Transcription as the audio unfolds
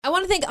I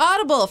want to thank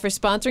Audible for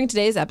sponsoring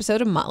today's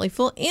episode of Motley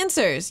Fool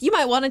Answers. You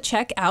might want to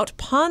check out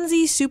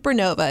Ponzi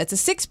Supernova. It's a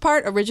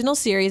 6-part original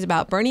series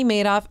about Bernie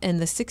Madoff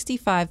and the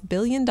 $65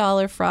 billion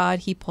fraud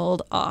he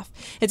pulled off.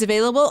 It's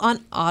available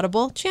on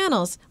Audible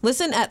channels.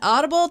 Listen at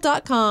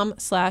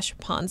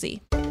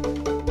audible.com/Ponzi.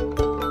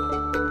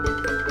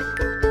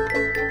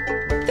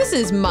 This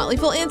is Motley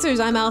Fool Answers.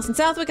 I'm Allison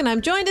Southwick, and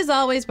I'm joined as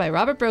always by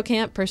Robert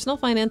Brokamp, personal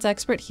finance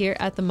expert here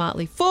at the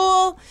Motley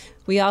Fool.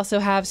 We also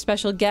have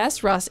special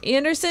guest Ross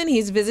Anderson.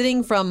 He's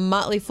visiting from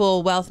Motley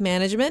Fool Wealth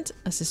Management,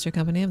 a sister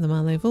company of the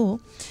Motley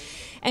Fool.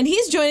 And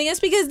he's joining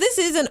us because this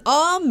is an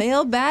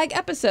all-mailbag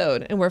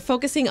episode, and we're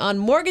focusing on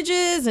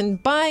mortgages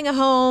and buying a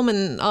home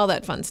and all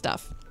that fun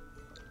stuff.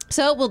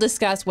 So we'll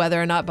discuss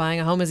whether or not buying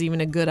a home is even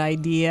a good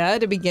idea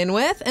to begin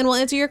with, and we'll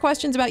answer your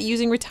questions about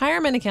using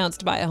retirement accounts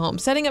to buy a home,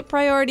 setting up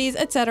priorities,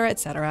 etc.,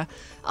 etc.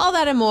 All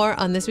that and more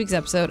on this week's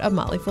episode of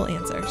Motley Fool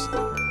Answers.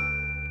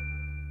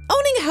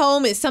 Owning a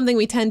home is something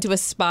we tend to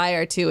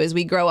aspire to as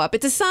we grow up.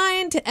 It's a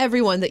sign to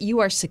everyone that you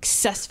are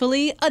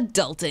successfully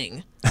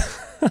adulting.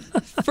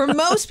 For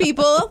most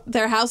people,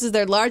 their house is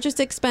their largest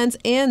expense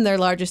and their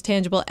largest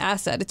tangible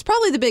asset. It's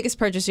probably the biggest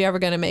purchase you're ever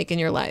going to make in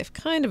your life.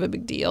 Kind of a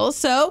big deal.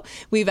 So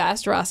we've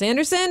asked Ross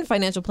Anderson,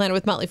 financial planner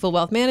with Motley Fool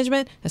Wealth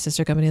Management, a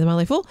sister company of the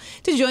Motley Fool,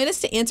 to join us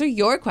to answer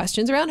your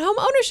questions around home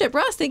ownership.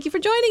 Ross, thank you for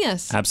joining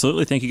us.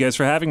 Absolutely. Thank you guys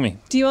for having me.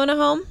 Do you own a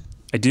home?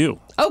 I do.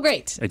 Oh,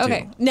 great. I do.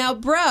 Okay. Now,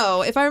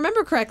 bro, if I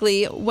remember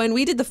correctly, when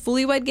we did the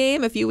Fully-Wed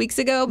game a few weeks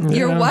ago,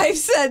 your wife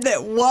said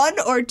that 1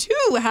 or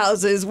 2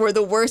 houses were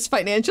the worst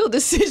financial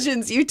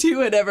decisions you two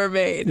had ever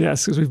made.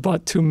 Yes, because we've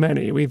bought too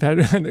many. We've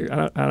had, I don't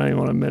even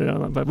want to admit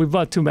it, but we've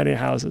bought too many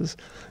houses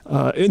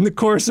in the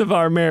course of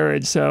our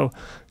marriage. So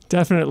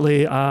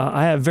definitely,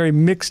 I have very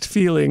mixed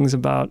feelings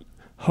about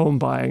home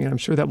buying, and I'm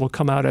sure that will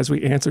come out as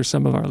we answer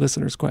some of our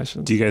listeners'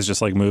 questions. Do you guys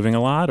just like moving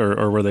a lot,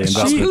 or were they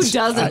investments? Who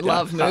doesn't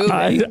love moving?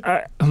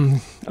 I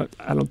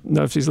don't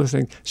know if she's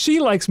listening. She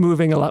likes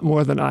moving a lot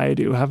more than I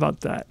do. How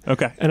about that?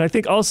 Okay. And I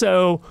think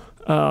also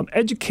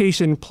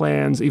education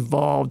plans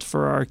evolved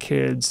for our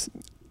kids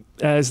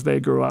as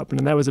they grew up,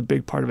 and that was a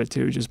big part of it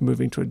too, just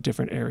moving to a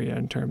different area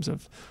in terms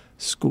of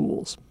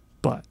schools.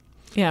 But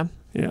Yeah.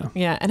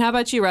 And how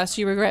about you, Russ?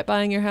 Do you regret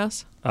buying your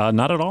house?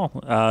 Not at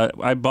all.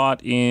 I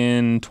bought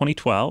in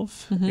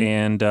 2012,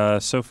 and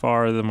so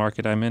far the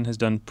market I'm in has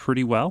done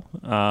pretty well.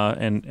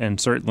 And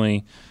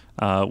certainly,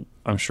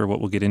 I'm sure what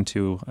we'll get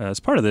into as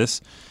part of this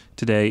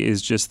today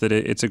is just that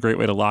it's a great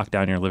way to lock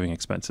down your living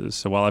expenses.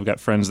 So while I've got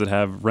friends that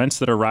have rents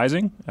that are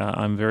rising,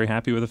 I'm very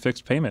happy with a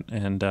fixed payment,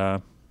 and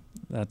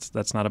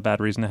that's not a bad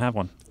reason to have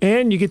one.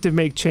 And you get to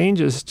make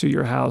changes to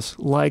your house,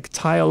 like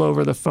tile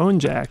over the phone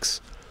jacks.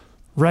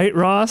 Right,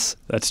 Ross?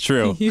 That's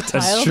true. You That's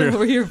tiled true.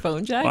 over your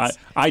phone jacks? Well,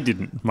 I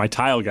didn't. My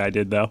tile guy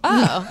did, though.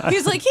 Oh,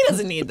 he's like, he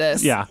doesn't need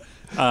this. Yeah.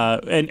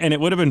 And it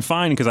would have been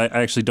fine because I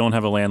actually don't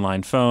have a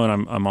landline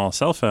phone. I'm all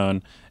cell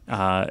phone.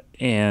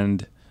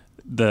 And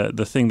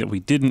the thing that we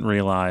didn't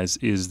realize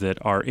is that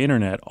our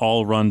internet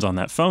all runs on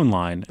that phone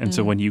line. And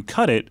so when you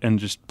cut it and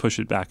just push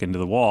it back into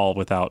the wall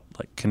without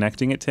like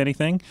connecting it to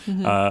anything,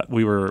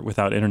 we were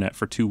without internet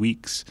for 2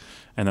 weeks.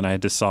 And then I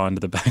had to saw into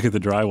the back of the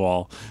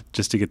drywall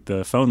just to get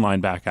the phone line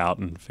back out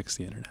and fix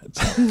the internet.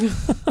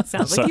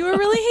 Sounds like you were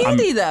really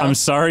handy, though. I'm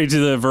sorry to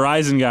the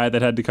Verizon guy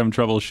that had to come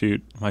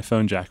troubleshoot my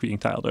phone jack being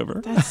tiled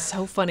over. That's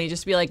so funny.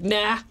 Just be like,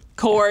 nah,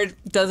 cord,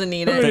 doesn't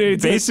need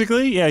it.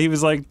 Basically, yeah, he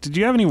was like, did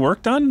you have any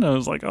work done? And I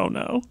was like, oh,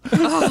 no.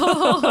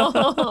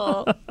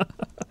 All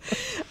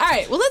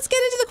right, well, let's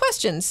get into the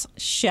questions,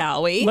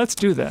 shall we? Let's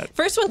do that.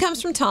 First one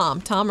comes from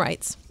Tom. Tom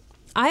writes,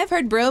 I have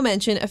heard Bro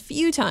mention a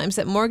few times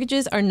that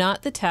mortgages are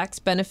not the tax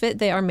benefit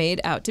they are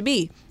made out to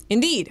be.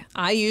 Indeed,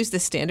 I use the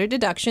standard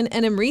deduction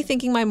and am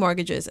rethinking my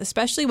mortgages,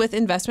 especially with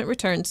investment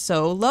returns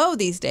so low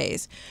these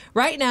days.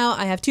 Right now,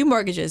 I have 2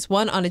 mortgages,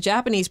 one on a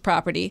Japanese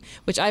property,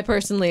 which I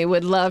personally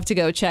would love to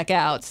go check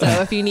out. So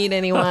if you need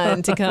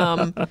anyone to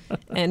come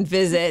and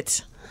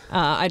visit,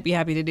 I'd be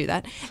happy to do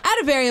that.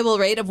 At a variable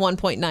rate of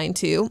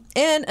 1.92,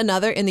 and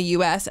another in the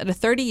U.S. at a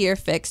 30-year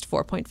fixed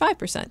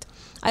 4.5%.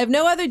 I have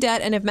no other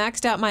debt and have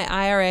maxed out my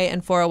IRA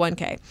and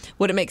 401k.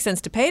 Would it make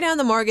sense to pay down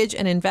the mortgage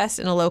and invest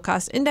in a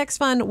low-cost index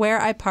fund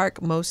where I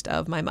park most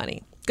of my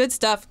money? Good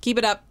stuff. Keep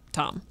it up,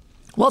 Tom.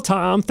 Well,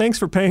 Tom, thanks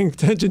for paying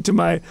attention to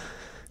my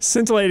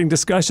scintillating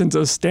discussions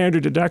of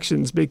standard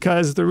deductions,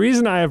 because the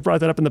reason I have brought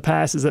that up in the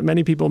past is that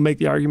many people make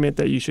the argument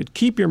that you should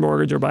keep your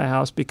mortgage or buy a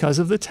house because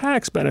of the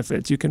tax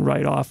benefits. You can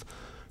write off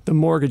the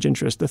mortgage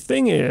interest. The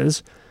thing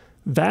is,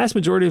 vast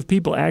majority of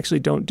people actually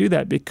don't do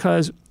that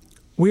because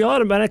we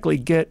automatically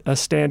get a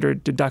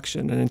standard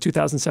deduction. And in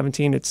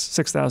 2017, it's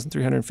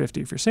 $6,350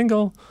 if you're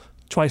single,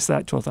 twice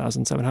that,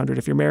 $12,700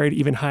 if you're married,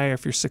 even higher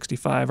if you're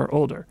 65 or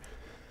older.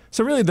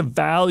 So really the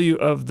value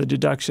of the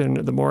deduction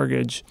of the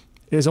mortgage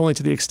is only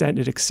to the extent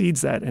it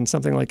exceeds that. And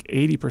something like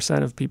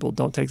 80% of people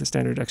don't take the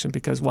standard deduction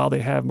because while they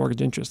have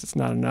mortgage interest, it's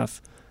not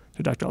enough to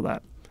deduct all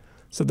that.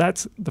 So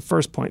that's the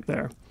first point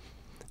there.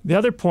 The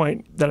other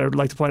point that I would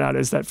like to point out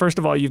is that, first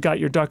of all, you've got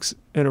your ducks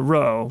in a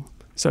row.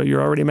 So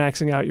you're already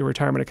maxing out your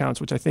retirement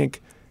accounts, which I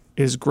think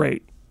is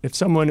great. if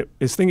someone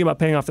is thinking about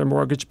paying off their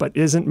mortgage but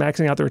isn't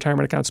maxing out their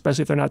retirement account,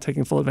 especially if they're not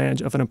taking full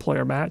advantage of an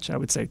employer match, I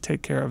would say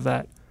take care of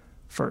that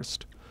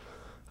first.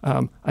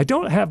 I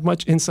don't have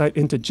much insight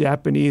into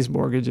Japanese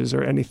mortgages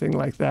or anything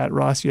like that.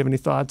 Ross, you have any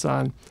thoughts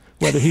on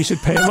whether he should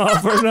pay them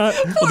off or not?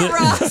 Poor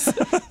Ross.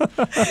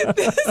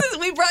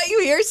 We brought you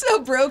here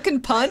so Bro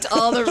can punt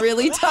all the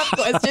really tough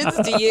questions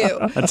to you.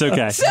 That's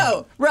okay.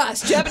 So,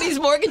 Ross, Japanese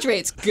mortgage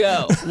rates,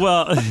 go.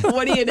 Well,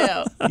 What do you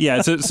know?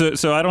 yeah.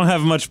 So I don't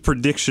have much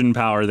prediction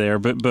power there,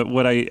 but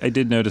what I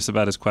did notice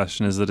about his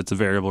question is that it's a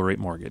variable rate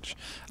mortgage,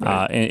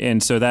 Right.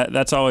 and so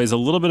that's always a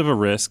little bit of a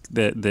risk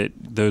that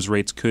those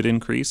rates could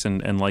increase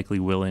and likely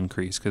will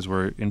increase because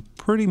we're in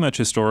pretty much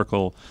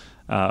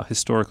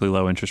historically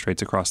low interest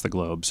rates across the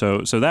globe.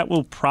 So that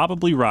will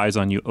probably rise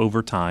on you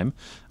over time.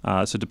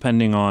 So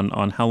depending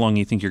on how long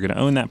you think you're going to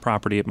own that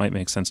property, it might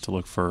make sense to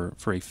look for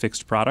a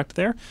fixed product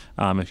there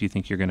if you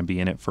think you're going to be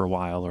in it for a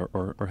while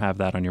or have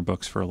that on your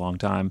books for a long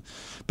time.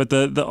 But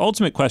the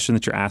ultimate question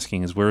that you're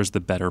asking is, where is the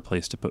better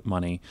place to put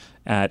money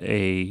at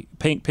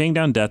paying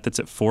down debt that's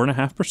at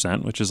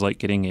 4.5%, which is like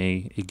getting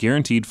a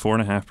guaranteed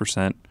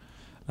 4.5%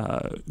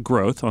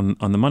 growth on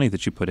the money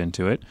that you put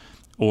into it,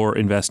 or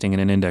investing in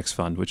an index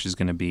fund, which is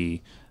going to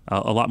be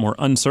a lot more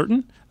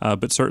uncertain,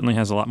 but certainly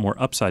has a lot more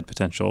upside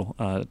potential,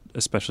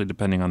 especially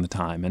depending on the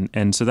time.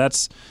 And so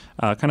that's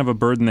kind of a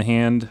bird in the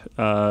hand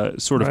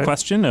sort of Right.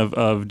 question of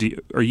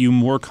are you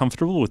more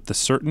comfortable with the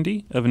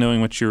certainty of knowing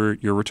what your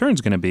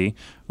return's going to be,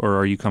 or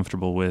are you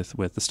comfortable with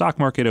the stock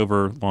market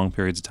over long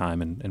periods of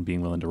time and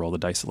being willing to roll the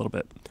dice a little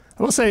bit?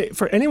 I will say,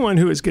 for anyone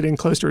who is getting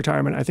close to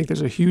retirement, I think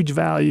there's a huge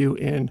value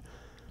in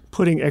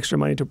putting extra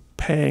money to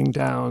paying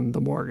down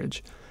the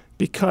mortgage,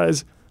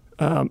 because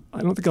I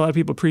don't think a lot of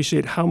people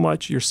appreciate how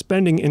much your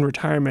spending in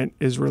retirement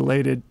is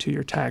related to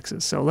your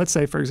taxes. So let's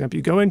say, for example,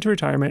 you go into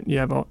retirement and you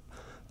have a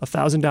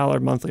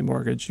 $1,000 monthly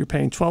mortgage. You're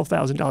paying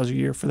 $12,000 a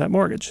year for that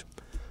mortgage.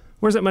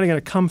 Where's that money going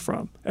to come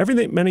from? All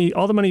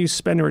the money you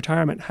spend in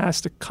retirement has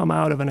to come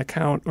out of an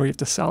account, or you have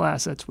to sell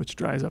assets, which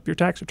dries up your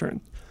tax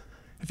return.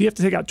 If you have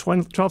to take out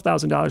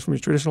 $12,000 from your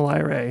traditional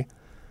IRA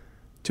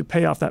to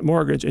pay off that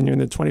mortgage and you're in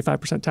the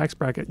 25% tax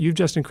bracket, you've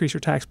just increased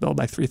your tax bill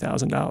by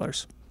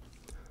 $3,000.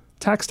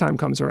 Tax time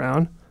comes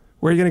around,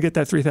 where are you going to get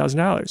that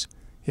 $3,000?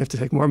 You have to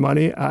take more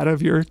money out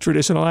of your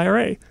traditional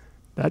IRA.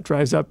 That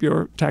drives up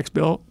your tax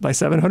bill by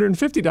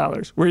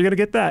 $750. Where are you going to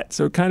get that?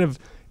 So kind of,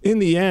 in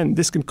the end,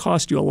 this can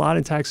cost you a lot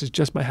in taxes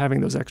just by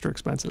having those extra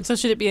expenses. So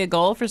should it be a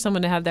goal for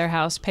someone to have their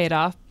house paid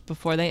off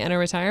before they enter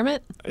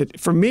retirement?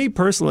 For me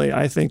personally,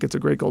 I think it's a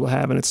great goal to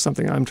have, and it's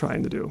something I'm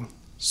trying to do.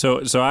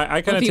 So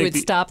I kind If of you take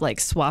would stop like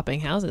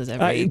swapping houses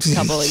every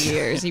couple of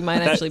years, you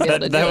might actually be able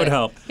to do that it. would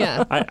help.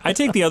 Yeah. I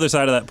take the other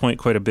side of that point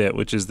quite a bit,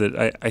 which is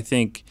that I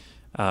think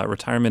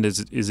retirement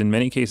is in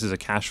many cases a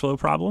cash flow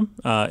problem,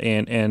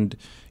 and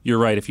you're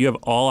right. If you have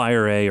all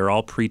IRA or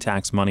all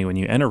pre-tax money when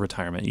you enter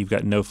retirement, you've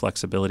got no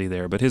flexibility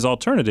there. But his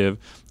alternative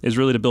is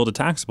really to build a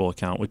taxable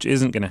account, which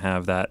isn't going to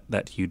have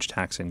that huge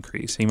tax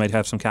increase. He might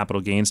have some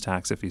capital gains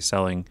tax if he's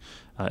selling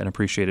an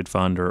appreciated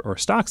fund or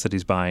stocks that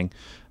he's buying,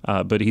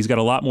 but he's got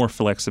a lot more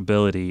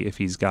flexibility if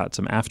he's got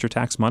some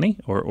after-tax money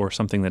or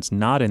something that's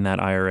not in that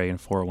IRA and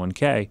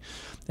 401k.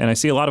 And I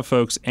see a lot of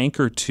folks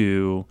anchor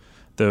to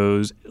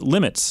those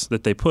limits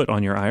that they put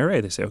on your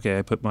IRA. They say, okay,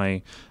 I put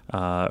my,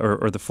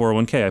 or the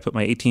 401k, I put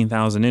my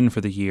 $18,000 in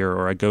for the year,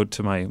 or I go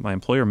to my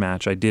employer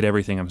match, I did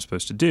everything I'm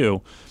supposed to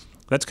do.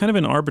 That's kind of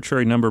an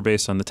arbitrary number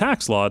based on the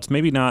tax law. It's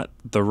maybe not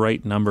the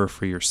right number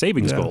for your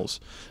savings goals.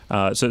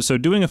 So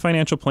doing a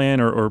financial plan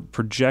or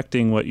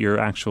projecting what your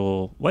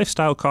actual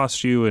lifestyle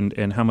costs you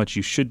and how much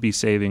you should be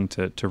saving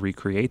to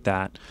recreate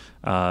that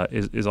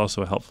is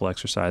also a helpful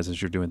exercise as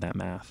you're doing that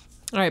math.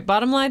 All right,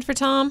 bottom line for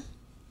Tom.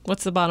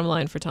 What's the bottom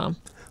line for Tom?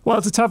 Well,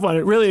 it's a tough one.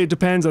 It really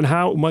depends on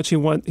how much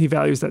he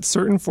values that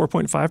certain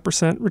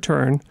 4.5%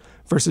 return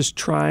versus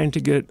trying to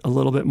get a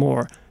little bit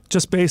more.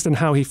 Just based on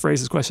how he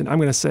phrased his question, I'm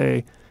going to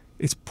say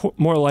it's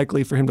more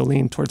likely for him to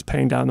lean towards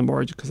paying down the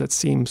mortgage because that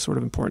seems sort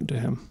of important to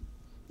him.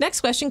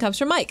 Next question comes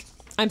from Mike.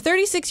 I'm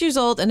 36 years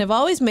old and have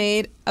always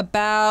made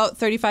about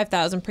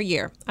 $35,000 per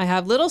year. I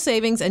have little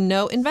savings and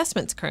no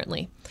investments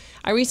currently.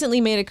 I recently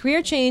made a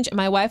career change and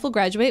my wife will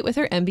graduate with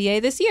her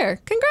MBA this year.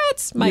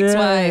 Congrats, Mike's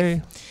Yay.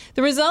 wife.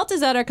 The result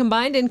is that our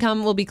combined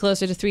income will be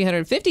closer to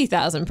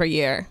 $350,000 per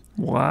year.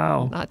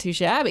 Wow. Not too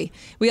shabby.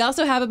 We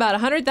also have about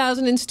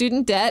 $100,000 in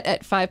student debt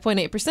at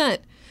 5.8%.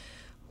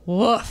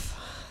 Woof.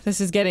 This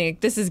is getting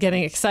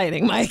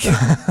exciting, Mike.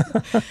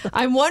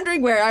 I'm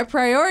wondering where our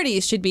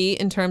priorities should be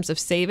in terms of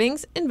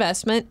savings,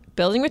 investment,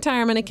 building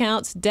retirement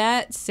accounts,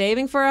 debt,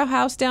 saving for a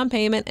house down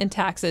payment, and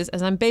taxes,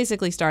 as I'm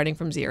basically starting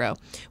from zero.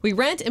 We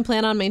rent and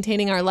plan on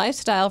maintaining our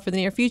lifestyle for the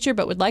near future,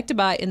 but would like to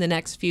buy in the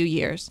next few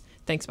years.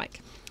 Thanks,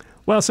 Mike.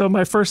 Well, so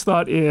my first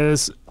thought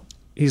is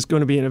he's going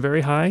to be in a very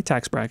high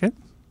tax bracket,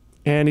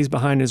 and he's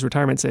behind his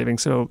retirement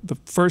savings. So the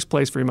first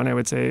place for your money, I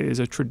would say, is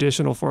a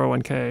traditional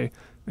 401k.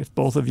 If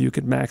both of you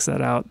could max that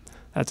out,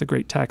 that's a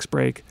great tax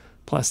break.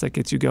 Plus, that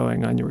gets you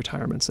going on your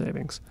retirement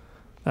savings.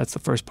 That's the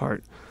first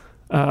part.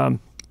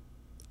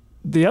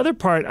 The other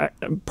part,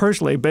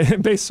 personally,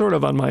 based sort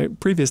of on my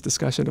previous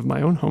discussion of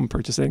my own home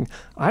purchasing,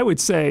 I would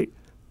say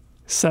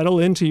settle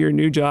into your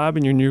new job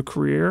and your new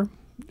career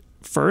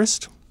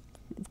first.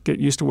 Get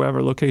used to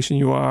whatever location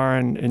you are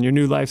and your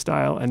new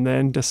lifestyle, and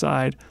then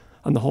decide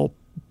on the whole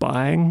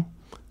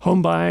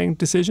home buying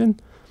decision.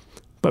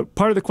 But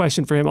part of the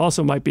question for him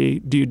also might be,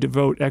 do you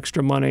devote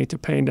extra money to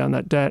paying down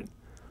that debt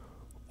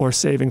or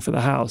saving for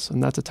the house?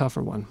 And that's a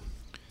tougher one.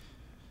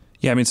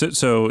 Yeah, I mean,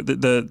 so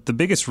the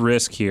biggest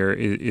risk here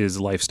is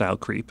lifestyle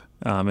creep,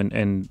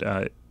 and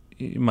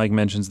Mike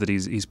mentions that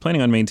he's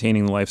planning on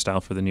maintaining the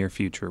lifestyle for the near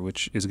future,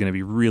 which is going to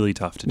be really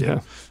tough to do.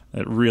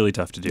 Yeah. Really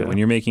tough to do. Yeah. When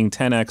you're making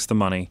 10x the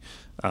money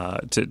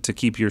to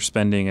keep your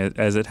spending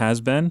as it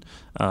has been,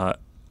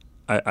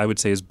 I would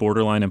say is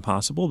borderline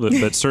impossible,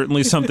 but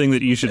certainly something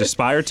that you should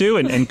aspire to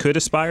and could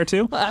aspire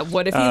to.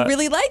 What if he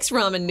really likes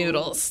ramen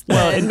noodles?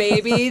 Then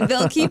maybe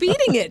they'll keep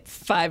eating it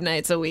 5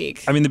 nights a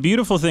week. I mean, the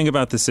beautiful thing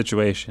about this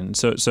situation,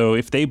 so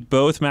if they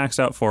both maxed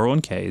out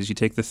 401ks, you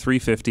take the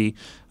 $350,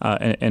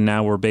 and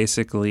now we're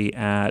basically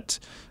at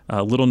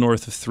a little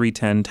north of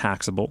 $310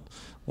 taxable.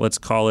 Let's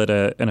call it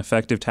an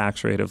effective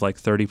tax rate of like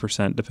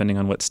 30%, depending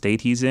on what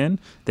state he's in.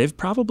 They've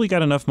probably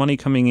got enough money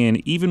coming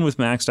in, even with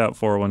maxed out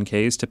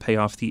 401ks, to pay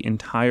off the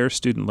entire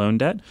student loan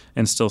debt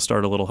and still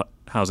start a little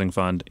housing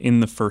fund in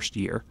the first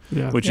year,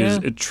 which is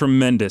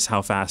tremendous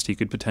how fast he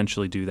could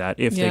potentially do that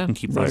if they can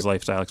keep those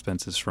lifestyle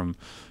expenses from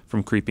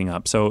creeping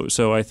up.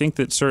 So I think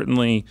that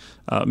certainly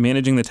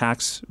managing the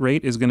tax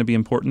rate is going to be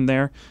important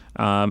there.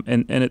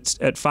 And it's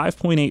at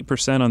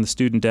 5.8% on the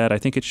student debt. I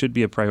think it should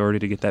be a priority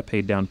to get that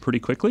paid down pretty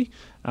quickly,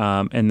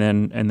 and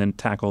then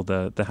tackle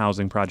the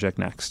housing project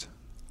next.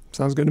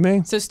 Sounds good to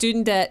me. So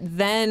student debt,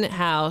 then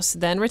house,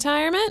 then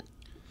retirement?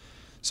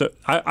 So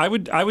I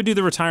would do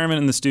the retirement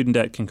and the student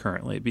debt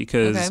concurrently,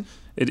 because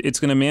it's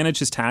going to manage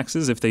his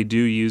taxes if they do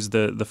use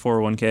the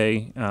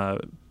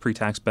 401k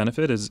pre-tax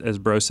benefit, as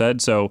Bro said.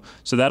 So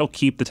that'll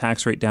keep the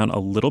tax rate down a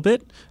little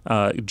bit,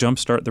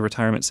 jumpstart the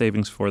retirement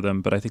savings for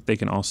them. But I think they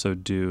can also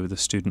do the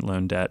student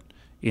loan debt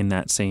in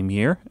that same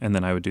year, and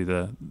then I would do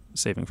the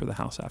saving for the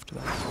house after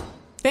that.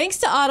 Thanks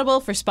to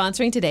Audible for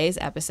sponsoring today's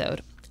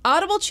episode.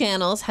 Audible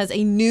Channels has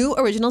a new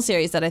original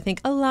series that I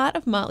think a lot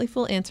of Motley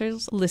Fool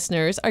Answers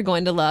listeners are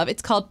going to love.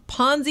 It's called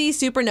Ponzi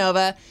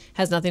Supernova.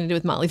 Has nothing to do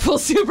with Motley Fool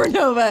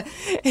Supernova.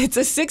 It's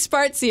a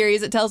 6-part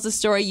series that tells the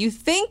story you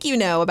think you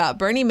know about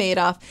Bernie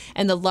Madoff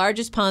and the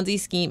largest Ponzi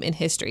scheme in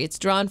history. It's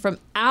drawn from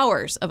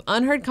hours of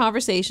unheard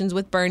conversations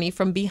with Bernie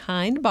from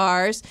behind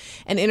bars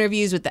and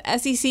interviews with the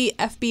SEC,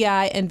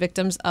 FBI, and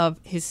victims of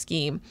his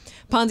scheme.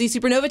 Ponzi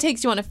Supernova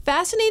takes you on a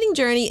fascinating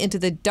journey into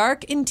the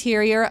dark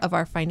interior of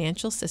our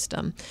financial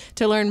system.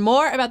 To learn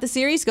more about the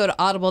series, go to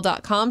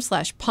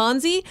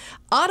audible.com/Ponzi.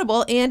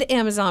 Audible and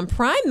Amazon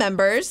Prime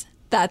members,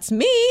 that's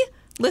me,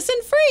 listen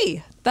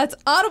free. That's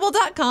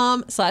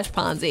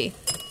audible.com/Ponzi.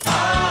 Our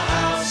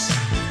house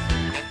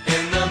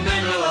in the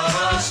middle of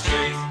our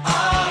street.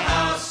 Our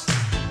house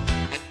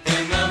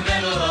in the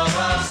middle of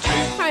our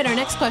street. All right, our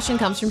next question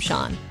comes from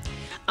Sean.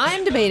 I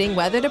am debating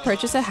whether to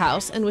purchase a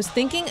house and was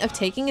thinking of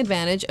taking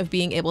advantage of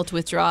being able to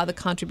withdraw the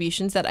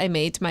contributions that I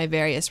made to my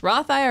various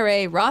Roth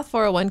IRA, Roth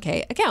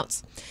 401k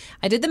accounts.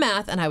 I did the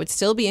math and I would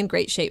still be in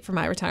great shape for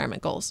my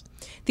retirement goals.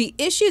 The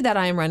issue that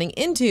I am running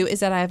into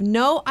is that I have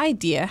no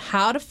idea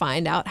how to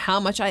find out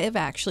how much I have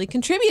actually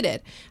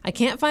contributed. I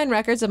can't find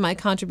records of my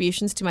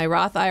contributions to my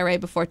Roth IRA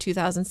before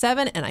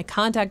 2007, and I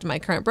contacted my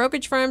current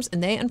brokerage firms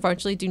and they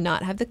unfortunately do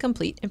not have the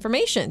complete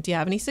information. Do you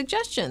have any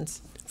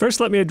suggestions? First,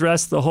 let me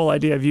address the whole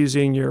idea of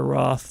using your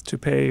Roth to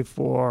pay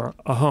for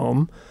a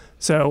home.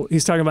 So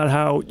he's talking about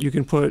how you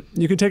can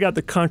take out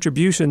the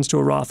contributions to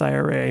a Roth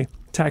IRA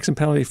tax and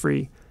penalty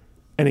free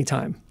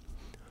anytime.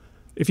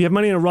 If you have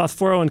money in a Roth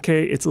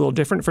 401k, it's a little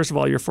different. First of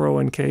all, your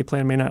 401k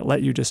plan may not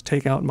let you just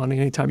take out money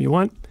anytime you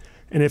want.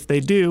 And if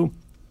they do,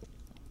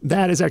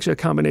 that is actually a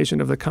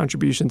combination of the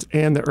contributions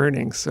and the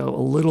earnings. So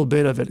a little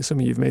bit of it,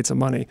 assuming you've made some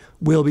money,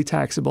 will be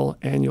taxable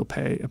and you'll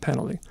pay a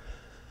penalty.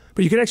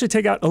 But you can actually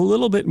take out a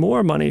little bit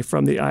more money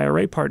from the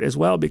IRA part as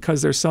well,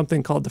 because there's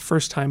something called the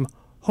first-time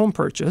home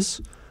purchase,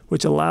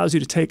 which allows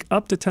you to take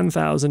up to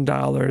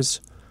 $10,000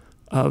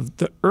 of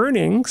the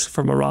earnings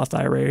from a Roth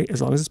IRA,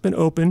 as long as it's been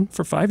open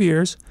for 5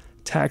 years,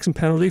 tax and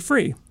penalty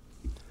free.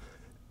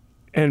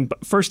 And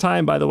first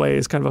time, by the way,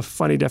 is kind of a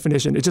funny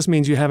definition. It just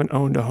means you haven't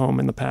owned a home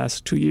in the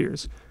past 2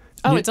 years.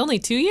 Oh, it's only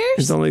 2 years?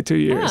 It's only 2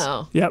 years.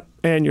 Oh. Yep.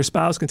 And your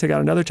spouse can take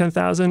out another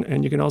 $10,000,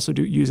 and you can also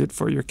use it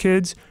for your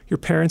kids, your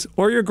parents,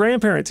 or your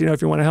grandparents. You know,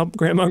 if you want to help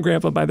grandma and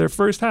grandpa buy their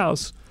first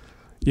house,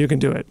 you can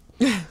do it.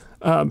 It's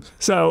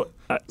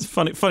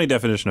a funny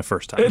definition of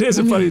first time. It is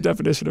a funny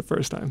definition of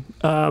first time.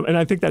 And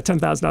I think that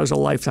 $10,000 is a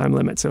lifetime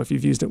limit. So if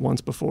you've used it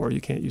once before,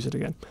 you can't use it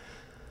again.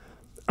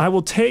 I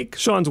will take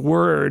Sean's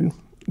word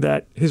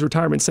that his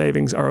retirement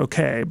savings are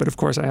okay. But of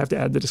course, I have to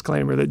add the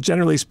disclaimer that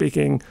generally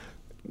speaking,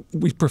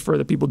 we prefer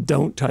that people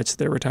don't touch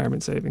their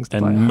retirement savings to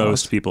buy a house. And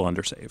most people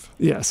undersave.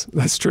 Yes,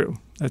 that's true.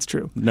 That's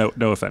true. No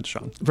offense,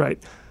 Sean. Right.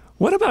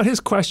 What about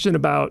his question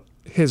about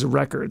his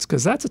records?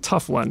 Because that's a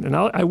tough one. And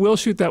I will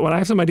shoot that one. I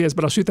have some ideas,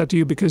 but I'll shoot that to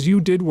you because you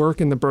did work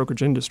in the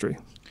brokerage industry.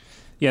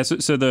 Yeah,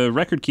 so the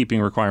record-keeping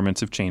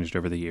requirements have changed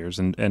over the years,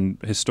 and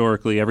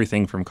historically,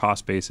 everything from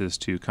cost basis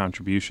to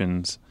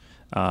contributions,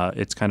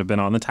 it's kind of been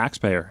on the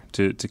taxpayer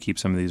to keep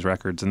some of these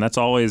records. And that's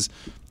always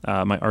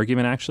my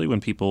argument, actually,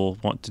 when people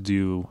want to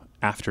do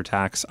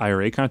after-tax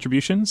IRA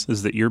contributions,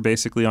 is that you're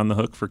basically on the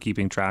hook for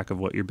keeping track of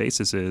what your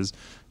basis is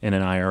in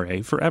an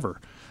IRA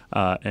forever.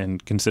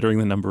 And considering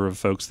the number of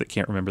folks that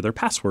can't remember their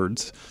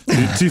passwords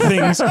to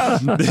things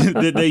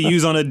that they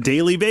use on a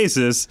daily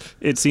basis,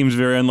 it seems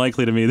very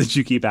unlikely to me that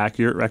you keep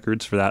accurate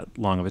records for that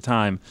long of a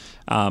time.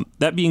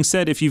 That being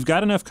said, if you've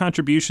got enough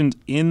contributions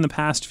in the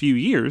past few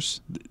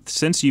years,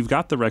 since you've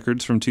got the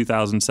records from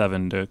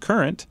 2007 to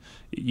current,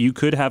 you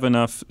could have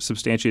enough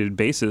substantiated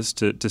basis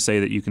to say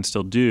that you can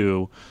still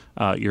do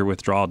your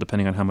withdrawal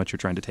depending on how much you're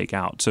trying to take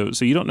out. So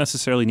you don't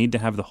necessarily need to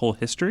have the whole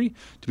history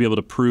to be able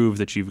to prove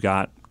that you've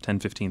got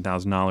 $10,000,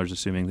 $15,000,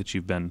 assuming that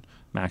you've been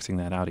maxing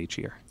that out each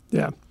year.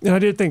 Yeah. And I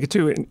did think,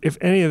 too, if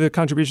any of the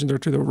contributions are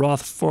to the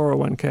Roth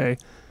 401k,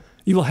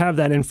 you will have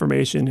that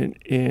information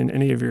in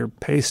any of your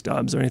pay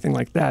stubs or anything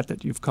like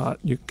that you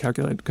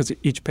calculate, because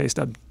each pay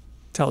stub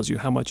tells you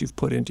how much you've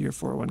put into your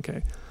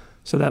 401k.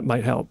 So that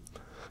might help.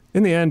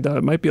 In the end,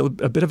 it might be a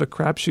bit of a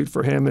crapshoot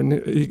for him, and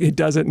he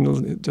does it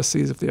and just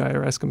sees if the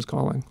IRS comes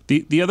calling.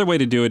 The other way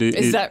to do it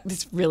is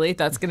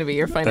that's going to be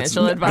your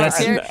financial advice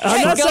here?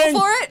 I'm not Go saying,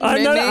 for it.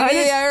 Maybe the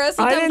IRS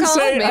will come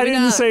calling. I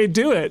didn't say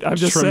do it. I'm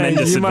just saying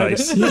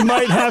advice.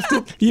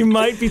 you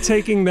might be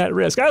taking that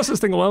risk. I was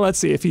just thinking, well, let's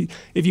see if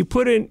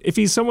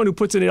he's someone who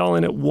puts it all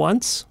in at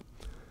once,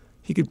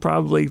 he could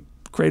probably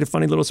create a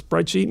funny little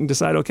spreadsheet and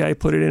decide, okay, I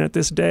put it in at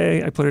this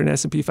day. I put it in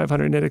S&P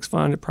 500 index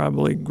fund.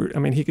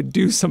 He could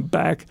do some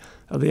back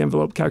of the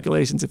envelope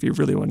calculations if you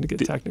really wanted to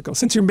get technical.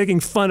 Since you're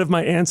making fun of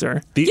my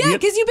answer. Yeah,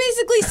 because you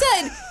basically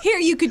said, here,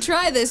 you could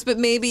try this, but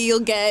maybe you'll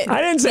get I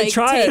didn't say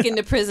try it. taken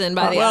to prison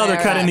by the IRS. Well,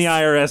 they're cutting the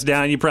IRS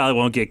down. You probably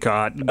won't get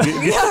caught.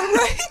 Yeah,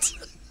 right.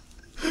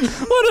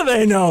 What do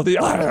they know, the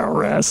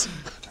IRS?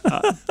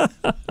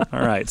 All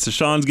right, so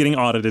Sean's getting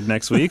audited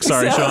next week.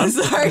 Sorry, Sean.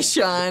 Sorry,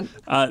 Sean.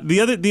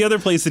 The other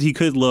place that he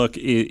could look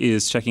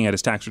is checking out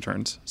his tax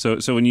returns. So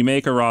when you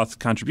make a Roth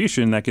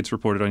contribution, that gets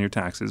reported on your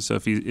taxes. So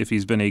if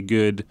he's been a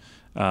good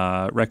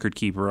record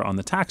keeper on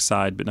the tax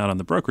side, but not on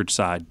the brokerage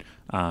side,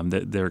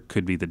 there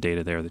could be the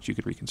data there that you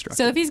could reconstruct.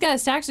 So if he's got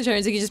his tax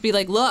returns, he could just be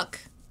like, look,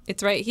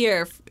 it's right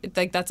here.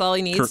 Like that's all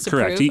he needs to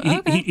correct.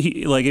 prove.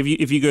 He, like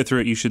if you go through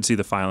it, you should see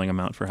the filing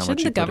amount for how much.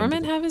 Shouldn't the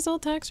government have his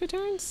old tax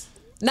returns?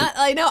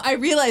 I know. I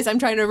realize I'm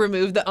trying to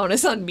remove the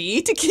onus on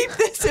me to keep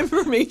this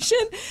information,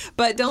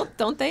 but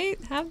don't they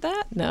have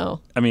that?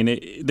 No. I mean,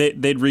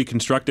 they'd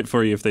reconstruct it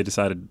for you if they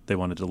decided they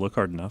wanted to look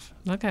hard enough.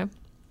 Okay. All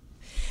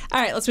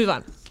right, let's move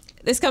on.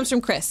 This comes from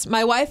Chris.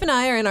 My wife and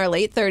I are in our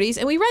late 30s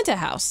and we rent a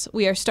house.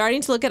 We are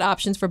starting to look at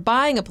options for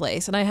buying a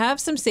place, and I have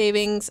some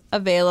savings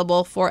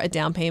available for a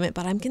down payment,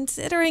 but I'm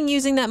considering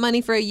using that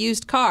money for a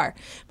used car.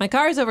 My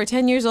car is over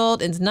 10 years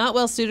old and is not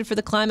well suited for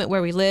the climate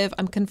where we live.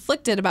 I'm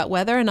conflicted about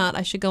whether or not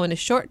I should go into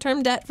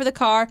short-term debt for the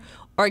car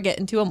or get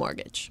into a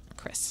mortgage.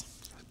 Chris.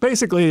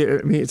 Basically,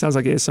 I mean, it sounds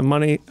like he has some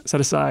money set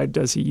aside.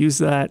 Does he use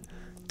that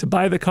to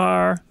buy the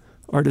car,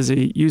 or does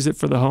he use it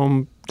for the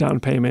home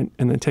down payment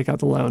and then take out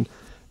the loan?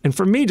 And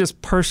for me,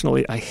 just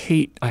personally, I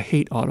hate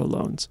auto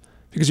loans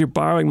because you're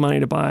borrowing money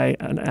to buy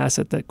an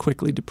asset that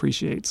quickly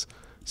depreciates.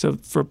 So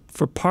for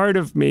part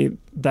of me,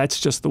 that's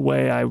just the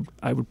way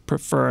I would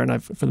prefer,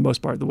 and for the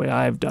most part, the way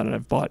I've done it.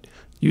 I've bought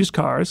used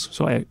cars,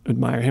 so I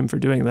admire him for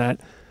doing that,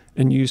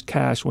 and used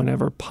cash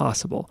whenever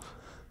possible.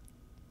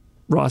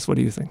 Ross, what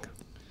do you think?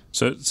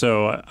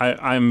 So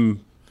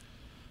I'm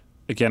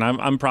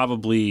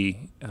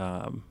probably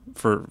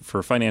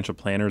for financial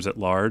planners at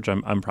large,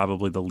 I'm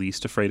probably the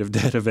least afraid of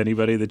debt of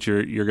anybody that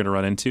you're going to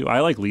run into.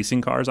 I like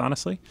leasing cars,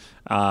 honestly.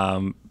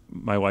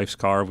 My wife's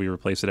car, we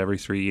replace it every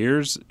 3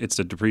 years. It's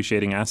a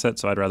depreciating asset,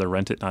 so I'd rather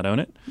rent it, not own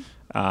it.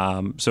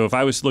 So if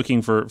I was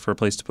looking for a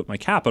place to put my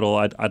capital,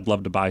 I'd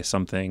love to buy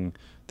something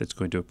that's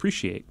going to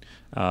appreciate.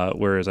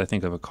 Whereas I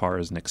think of a car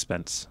as an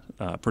expense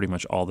pretty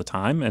much all the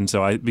time. And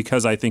so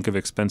because I think of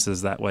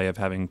expenses that way of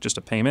having just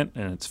a payment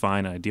and it's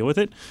fine and I deal with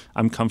it,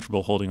 I'm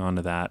comfortable holding on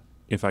to that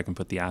if I can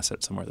put the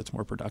asset somewhere that's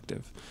more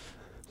productive.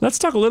 Let's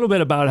talk a little bit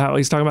about how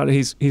he's talking about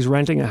he's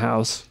renting a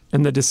house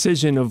and the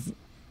decision of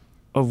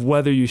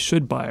whether you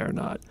should buy or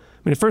not.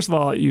 I mean, first of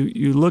all,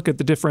 you look at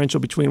the differential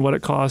between what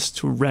it costs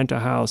to rent a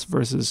house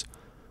versus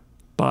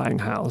buying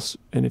a house.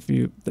 And if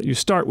you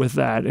start with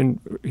that, and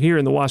here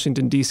in the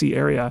Washington, D.C.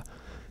 area,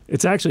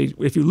 it's actually,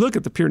 if you look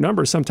at the pure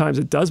numbers, sometimes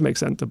it does make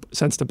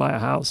sense to buy a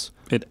house.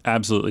 It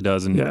absolutely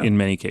does in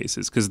many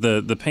cases, because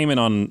the payment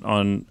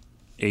on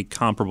a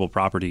comparable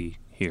property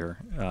here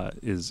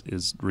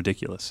is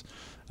ridiculous,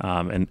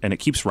 and it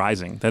keeps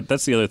rising.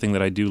 That's the other thing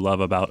that I do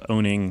love about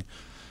owning,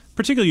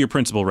 particularly your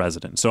principal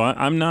residence. So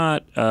I'm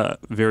not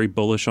very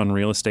bullish on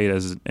real estate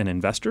as an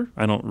investor.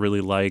 I don't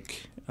really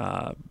like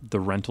the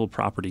rental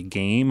property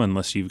game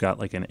unless you've got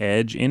like an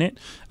edge in it.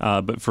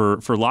 But for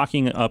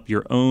locking up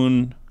your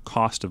own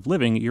cost of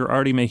living, you're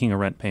already making a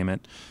rent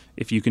payment.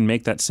 If you can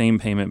make that same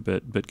payment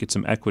but get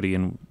some equity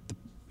in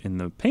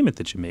the payment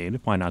that you made,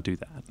 why not do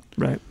that?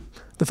 Right.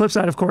 The flip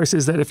side, of course,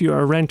 is that if you are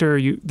a renter,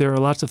 there are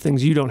lots of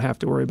things you don't have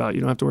to worry about.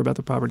 You don't have to worry about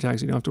the property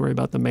tax. You don't have to worry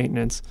about the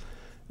maintenance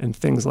and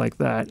things like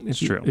that.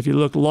 True. If you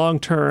look long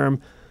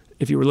term,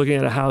 if you were looking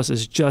at a house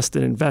as just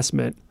an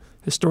investment,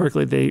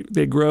 historically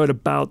they grow at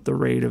about the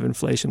rate of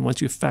inflation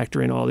once you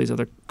factor in all these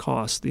other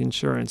costs, the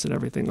insurance and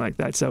everything like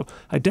that. So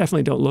I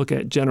definitely don't look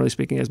at, generally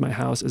speaking, as my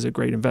house as a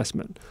great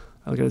investment.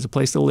 I look at it as a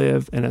place to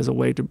live and as a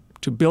way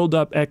to build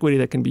up equity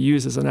that can be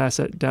used as an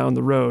asset down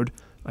the road,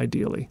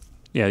 ideally.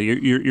 Yeah,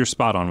 you're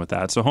spot on with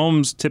that. So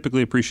homes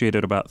typically appreciate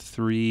at about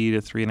 3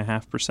 to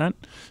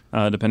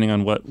 3.5%, depending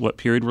on what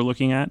period we're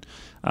looking at.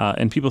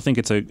 And people think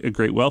it's a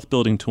great wealth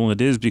building tool,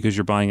 and it is because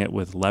you're buying it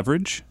with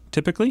leverage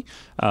typically.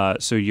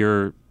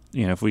 So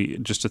if we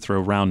just to throw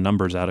round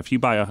numbers out, if you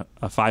buy a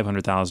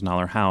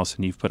 $500,000 house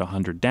and you've put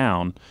 $100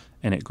 down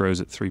and it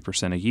grows at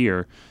 3% a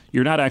year,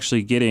 you're not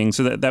actually getting,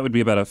 so that would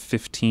be about a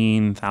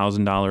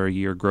 $15,000 a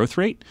year growth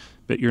rate,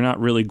 but you're not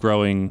really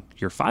growing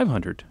your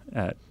 500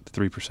 at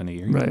 3% a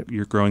year. Right.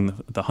 You're growing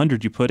the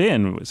 100 you put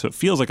in, so it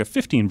feels like a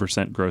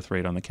 15% growth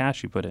rate on the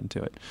cash you put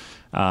into it.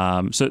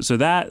 So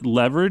that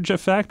leverage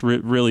effect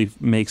really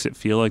makes it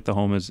feel like the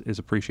home is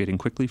appreciating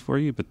quickly for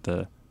you, but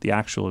the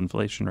actual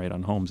inflation rate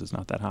on homes is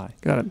not that high.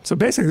 Got it. So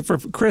basically for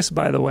Chris,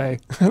 by the way,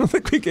 I don't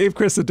think we gave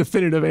Chris a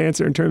definitive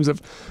answer in terms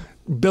of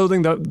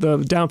building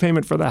the down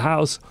payment for the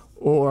house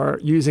or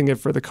using it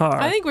for the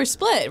car. I think we're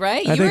split,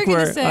 right? I think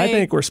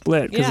we're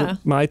split because Yeah.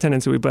 my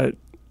tendency, but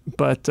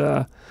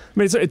I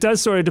mean, it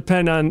does sort of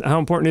depend on how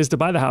important it is to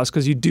buy the house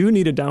because you do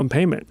need a down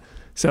payment.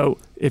 So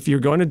if you're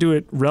going to do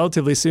it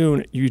relatively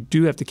soon, you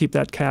do have to keep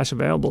that cash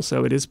available.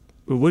 So it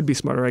would be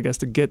smarter, I guess,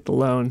 to get the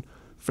loan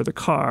for the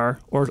car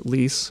or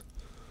lease.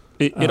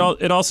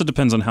 It also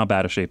depends on how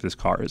bad a shape this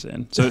car is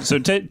in. So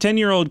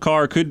 10-year-old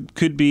car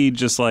could be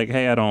just like,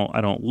 hey, I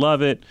don't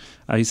love it.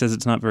 He says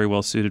it's not very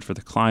well suited for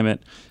the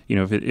climate.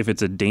 If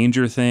it's a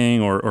danger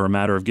thing or a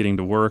matter of getting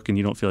to work and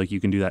you don't feel like you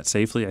can do that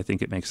safely, I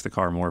think it makes the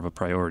car more of a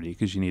priority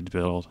because you need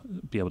to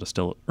be able to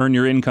still earn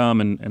your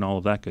income and all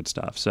of that good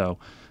stuff. So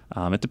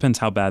it depends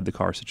how bad the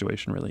car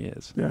situation really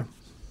is. Yeah.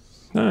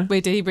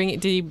 Wait, did he bring it?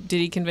 Did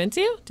he convince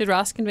you? Did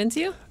Ross convince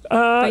you?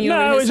 No,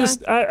 it was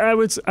just I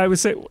would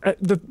say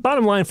the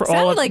bottom line for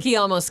Sounded all of, like he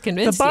almost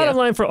convinced the bottom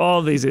you. line for all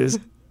of these is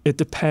it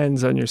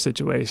depends on your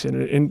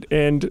situation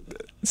and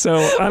so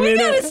I We mean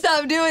gotta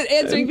stop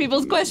answering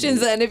people's questions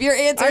then. If your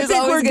answer is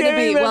always going to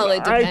be, well,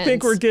 it depends. I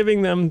think we're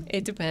giving them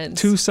It depends.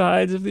 two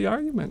sides of the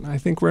argument. I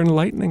think we're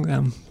enlightening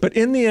them, but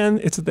in the end,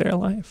 it's their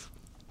life.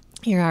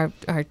 You're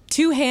our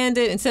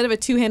two-handed, instead of a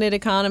two-handed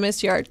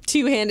economist, you're our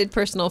two-handed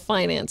personal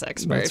finance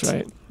expert. That's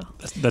right.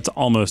 That's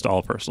almost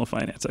all personal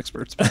finance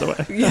experts, by the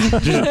way.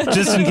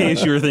 just in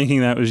case you were thinking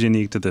that was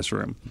unique to this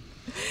room.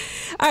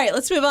 All right,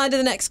 let's move on to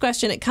the next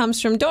question. It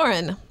comes from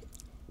Doran.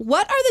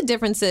 What are the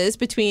differences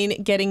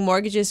between getting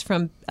mortgages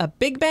from a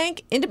big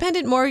bank,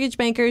 independent mortgage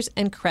bankers,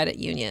 and credit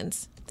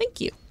unions? Thank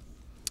you.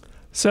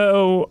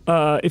 So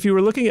if you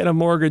were looking at a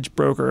mortgage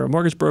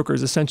broker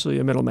is essentially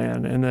a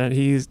middleman, and that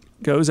he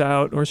goes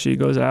out or she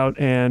goes out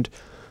and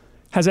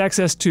has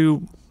access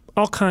to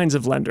all kinds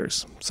of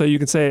lenders. So you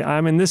can say,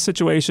 I'm in this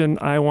situation,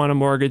 I want a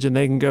mortgage, and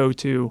they can go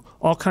to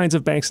all kinds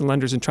of banks and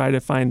lenders and try to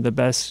find the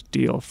best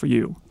deal for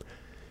you.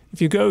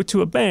 If you go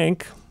to a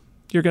bank,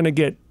 you're going to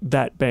get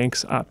that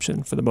bank's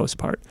option for the most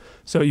part.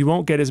 So you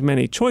won't get as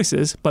many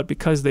choices, but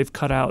because they've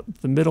cut out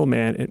the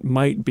middleman, it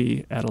might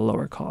be at a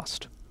lower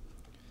cost.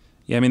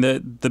 Yeah, I mean,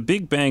 the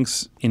big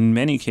banks in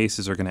many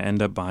cases are going to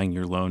end up buying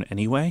your loan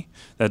anyway.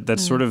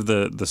 That's sort of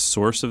the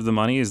source of the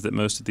money is that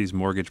most of these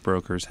mortgage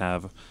brokers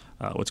have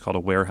what's called a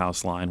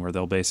warehouse line where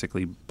they'll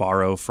basically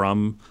borrow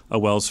from a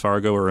Wells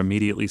Fargo or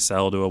immediately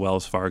sell to a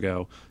Wells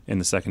Fargo in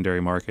the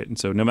secondary market. And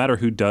so no matter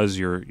who does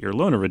your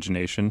loan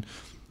origination,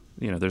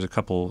 there's a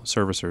couple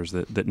servicers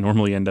that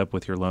normally end up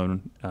with your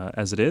loan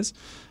as it is.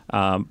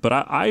 But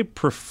I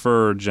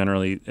prefer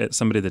generally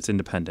somebody that's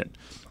independent.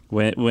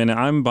 When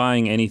I'm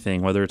buying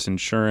anything, whether it's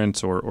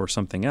insurance or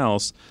something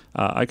else,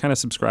 I kind of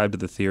subscribe to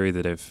the theory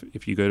that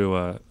if you go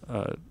to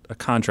a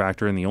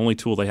contractor and the only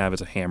tool they have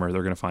is a hammer,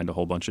 they're going to find a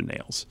whole bunch of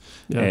nails.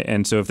 Yeah.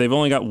 And so if they've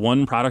only got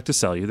one product to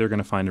sell you, they're going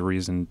to find a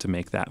reason to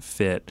make that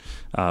fit.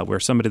 Where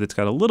somebody that's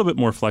got a little bit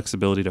more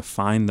flexibility to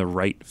find the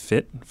right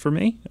fit for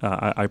me,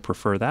 I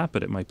prefer that,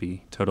 but it might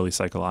be totally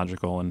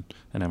psychological and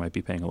I might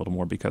be paying a little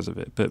more because of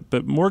it.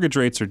 But mortgage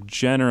rates are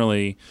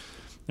generally...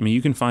 I mean,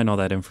 you can find all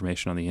that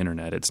information on the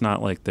internet. It's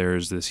not like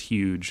there's this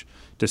huge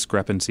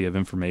discrepancy of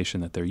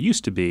information that there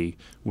used to be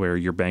where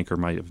your banker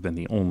might have been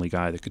the only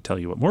guy that could tell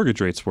you what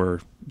mortgage rates were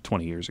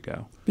 20 years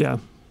ago. Yeah.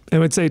 I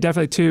would say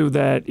definitely, too,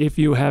 that if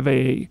you have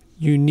a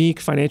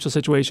unique financial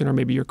situation or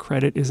maybe your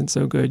credit isn't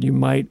so good, you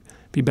might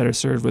be better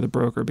served with a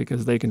broker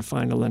because they can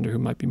find a lender who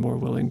might be more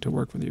willing to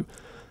work with you.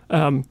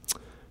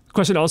 The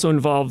question also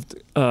involved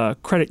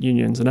credit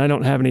unions, and I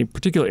don't have any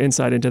particular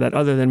insight into that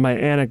other than my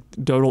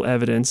anecdotal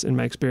evidence and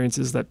my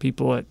experiences that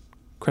people at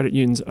credit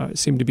unions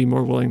seem to be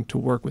more willing to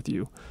work with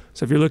you.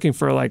 So if you're looking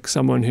for like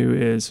someone who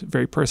is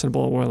very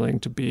personable and willing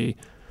to be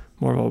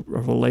more of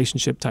a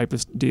relationship type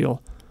of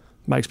deal,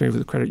 my experience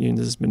with credit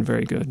unions has been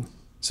very good.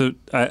 So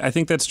I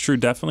think that's true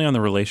definitely on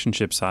the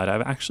relationship side.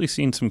 I've actually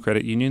seen some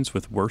credit unions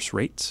with worse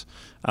rates.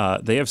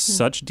 They have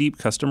such deep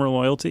customer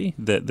loyalty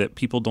that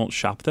people don't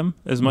shop them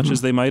as much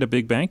as they might a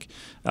big bank.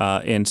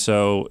 And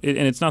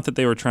it's not that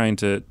they were trying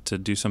to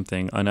do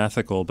something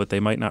unethical, but they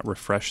might not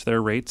refresh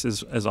their rates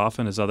as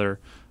often as other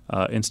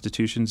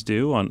institutions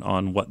do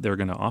on what they're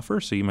going to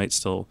offer. So you might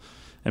still...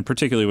 And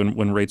particularly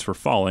when rates were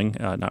falling,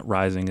 not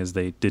rising as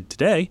they did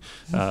today,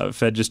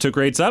 Fed just took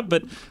rates up.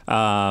 But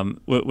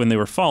when they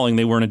were falling,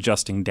 they weren't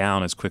adjusting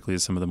down as quickly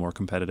as some of the more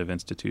competitive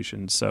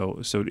institutions.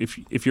 So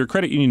if you're a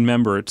credit union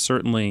member, it's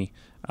certainly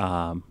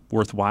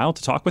worthwhile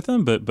to talk with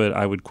them. But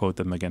I would quote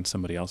them against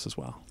somebody else as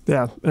well.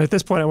 Yeah. And at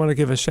this point, I want to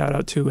give a shout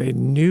out to a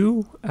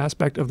new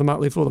aspect of the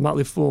Motley Fool, the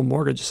Motley Fool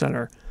Mortgage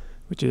Center,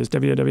 which is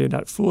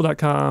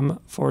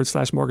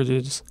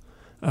www.fool.com/mortgages.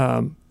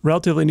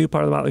 Relatively new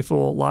part of the Motley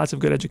Fool, lots of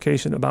good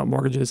education about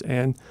mortgages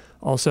and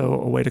also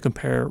a way to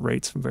compare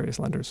rates from various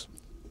lenders.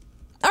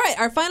 All right,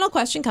 our final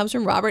question comes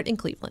from Robert in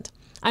Cleveland.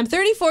 I'm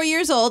 34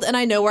 years old and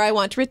I know where I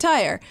want to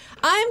retire.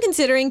 I'm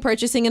considering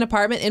purchasing an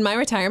apartment in my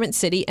retirement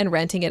city and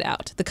renting it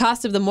out. The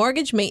cost of the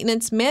mortgage,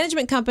 maintenance,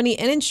 management company,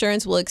 and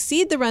insurance will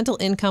exceed the rental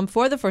income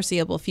for the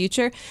foreseeable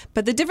future,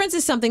 but the difference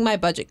is something my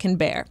budget can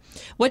bear.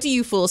 What do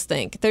you fools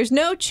think? There's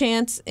no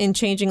chance in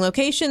changing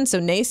location, so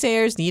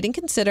naysayers need to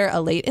consider a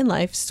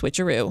late-in-life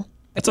switcheroo.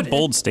 That's a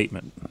bold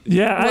statement.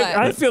 Yeah,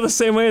 I feel the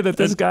same way that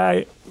this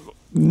guy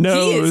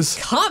knows. He is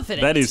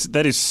confident.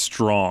 That is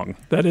strong.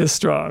 That is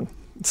strong.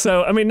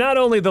 So, I mean, not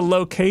only the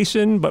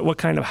location, but what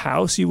kind of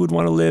house you would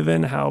want to live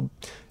in, how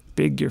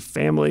big your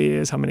family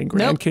is, how many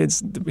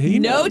grandkids. Nope. He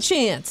knows. No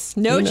chance.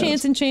 No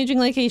chance in changing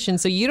location,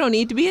 so you don't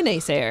need to be a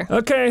naysayer.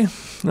 Okay.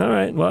 All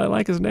right. Well, I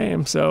like his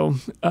name. So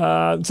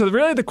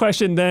really the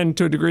question then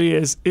to a degree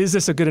is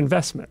this a good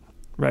investment,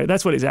 right?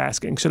 That's what he's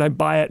asking. Should I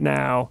buy it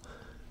now?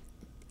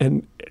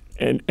 And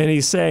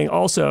he's saying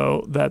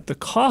also that the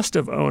cost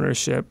of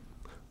ownership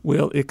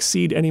will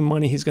exceed any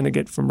money he's going to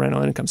get from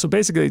rental income. So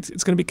basically,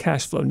 it's going to be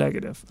cash flow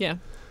negative. Yeah.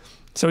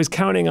 So he's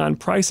counting on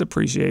price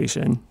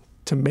appreciation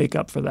to make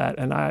up for that.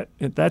 And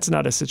that's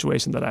not a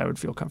situation that I would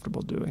feel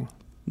comfortable doing.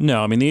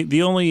 No, I mean,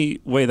 the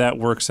only way that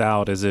works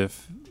out is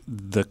if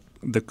the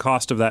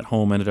cost of that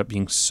home ended up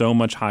being so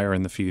much higher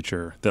in the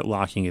future that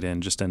locking it in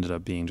just ended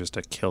up being just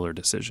a killer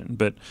decision.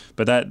 But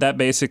that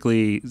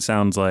basically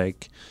sounds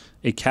like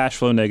a cash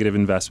flow negative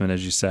investment,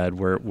 as you said,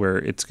 where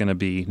it's going to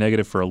be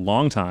negative for a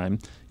long time.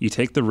 You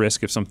take the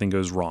risk if something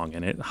goes wrong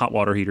in it. Hot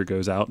water heater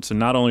goes out. So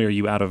not only are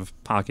you out of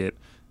pocket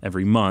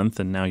every month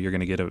and now you're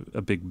going to get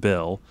a big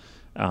bill,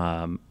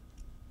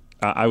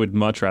 I would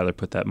much rather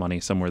put that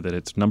money somewhere that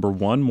it's, number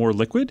one, more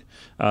liquid,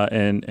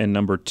 and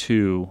number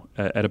two,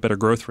 at a better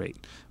growth rate.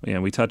 You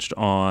know, we touched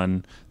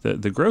on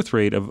the growth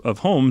rate of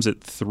homes at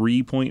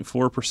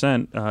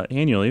 3.4%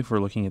 annually if we're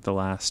looking at the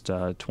last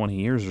 20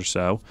 years or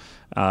so.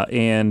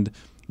 And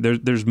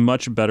there's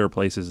much better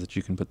places that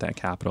you can put that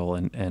capital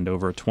and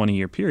over a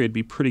 20-year period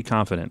be pretty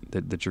confident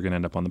that you're going to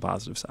end up on the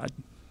positive side.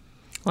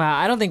 Wow,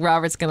 I don't think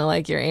Robert's going to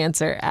like your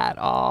answer at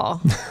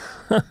all.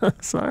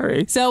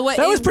 Sorry. So what?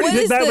 That was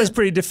pretty. That was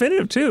pretty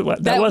definitive too.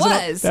 That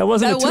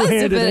wasn't a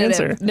two-handed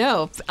answer.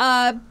 No.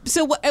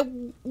 So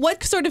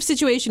what sort of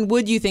situation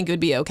would you think would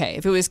be okay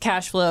if it was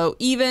cash flow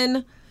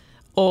even,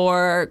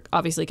 or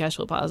obviously cash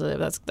flow positive?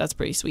 That's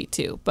pretty sweet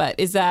too. But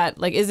is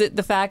it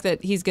the fact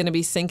that he's going to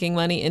be sinking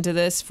money into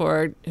this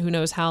for who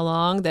knows how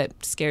long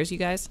that scares you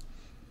guys?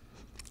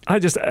 I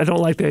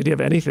don't like the idea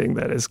of anything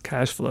that is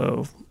cash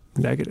flow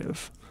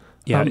negative.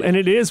 Yeah, and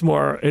it is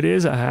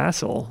a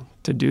hassle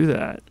to do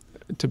that,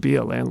 to be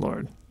a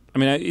landlord. I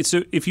mean,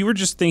 so if you were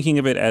just thinking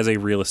of it as a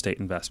real estate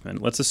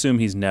investment, let's assume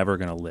he's never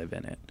going to live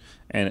in it.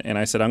 And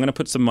I said, I'm going to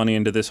put some money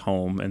into this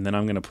home, and then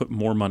I'm going to put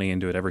more money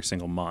into it every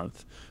single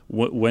month.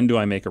 When do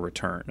I make a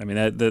return? I mean,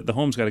 the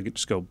home's got to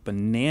just go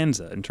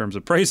bonanza in terms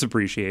of price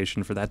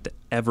appreciation for that to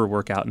ever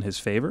work out in his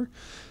favor.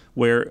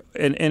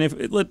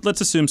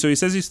 Let's assume, so he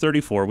says he's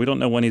 34. We don't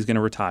know when he's going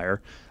to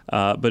retire.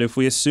 But if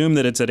we assume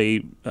that it's at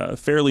a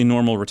fairly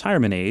normal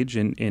retirement age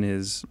in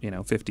his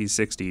 50s,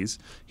 60s,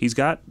 he's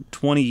got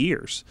 20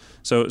 years.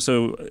 So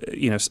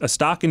a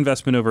stock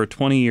investment over a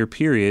 20-year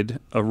period,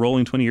 a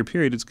rolling 20-year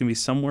period, it's going to be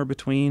somewhere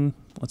between,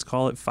 let's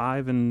call it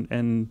 5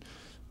 and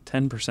 10%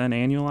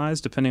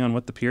 annualized, depending on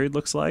what the period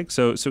looks like.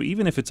 So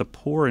even if it's a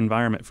poor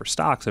environment for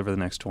stocks over the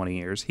next 20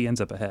 years, he ends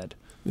up ahead.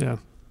 Yeah.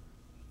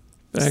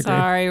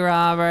 Sorry,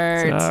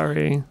 Robert.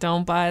 Sorry.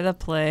 Don't buy the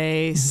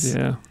place.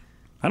 Yeah.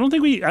 I don't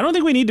think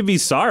we need to be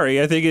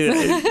sorry. I think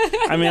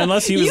I mean,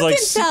 unless he was you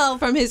can tell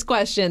from his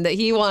question that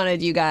he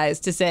wanted you guys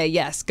to say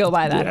yes, go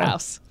buy that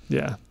house.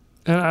 Yeah.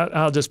 And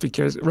I'll just be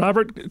curious.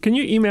 Robert, can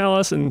you email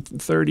us in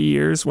 30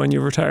 years when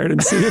you're retired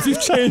and see if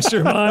you've changed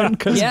your mind?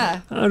 Because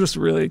I'm just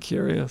really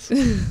curious. All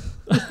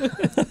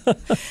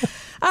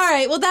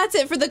right. Well, that's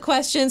it for the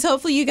questions.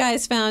 Hopefully you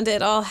guys found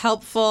it all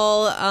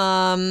helpful.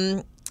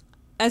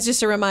 as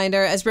just a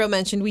reminder, as Bro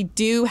mentioned, we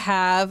do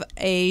have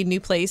a new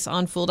place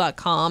on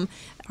Fool.com,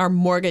 our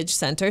mortgage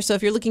center. So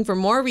if you're looking for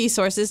more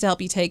resources to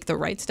help you take the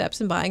right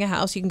steps in buying a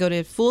house, you can go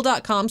to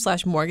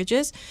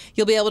Fool.com/mortgages.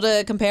 You'll be able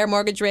to compare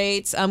mortgage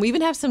rates. We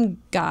even have some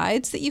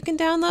guides that you can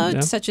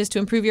download, such as to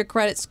improve your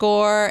credit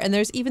score. And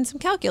there's even some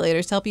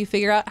calculators to help you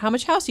figure out how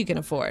much house you can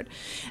afford.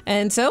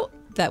 And so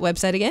that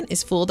website again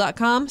is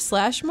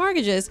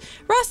Fool.com/mortgages.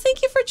 Ross,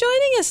 thank you for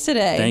joining us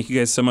today. Thank you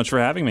guys so much for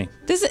having me.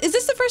 Is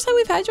this the first time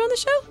we've had you on the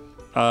show?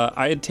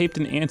 I had taped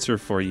an answer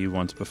for you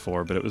once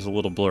before, but it was a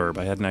little blurb.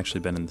 I hadn't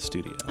actually been in the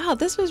studio. Oh,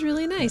 this was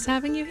really nice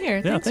having you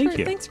here. Yeah, thank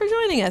you. Thanks for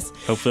joining us.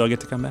 Hopefully I'll get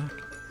to come back.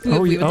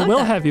 We'll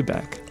have you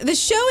back. The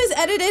show is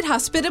edited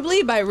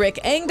hospitably by Rick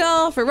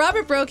Engdahl. For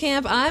Robert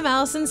Brokamp, I'm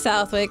Allison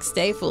Southwick.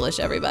 Stay foolish,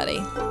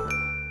 everybody.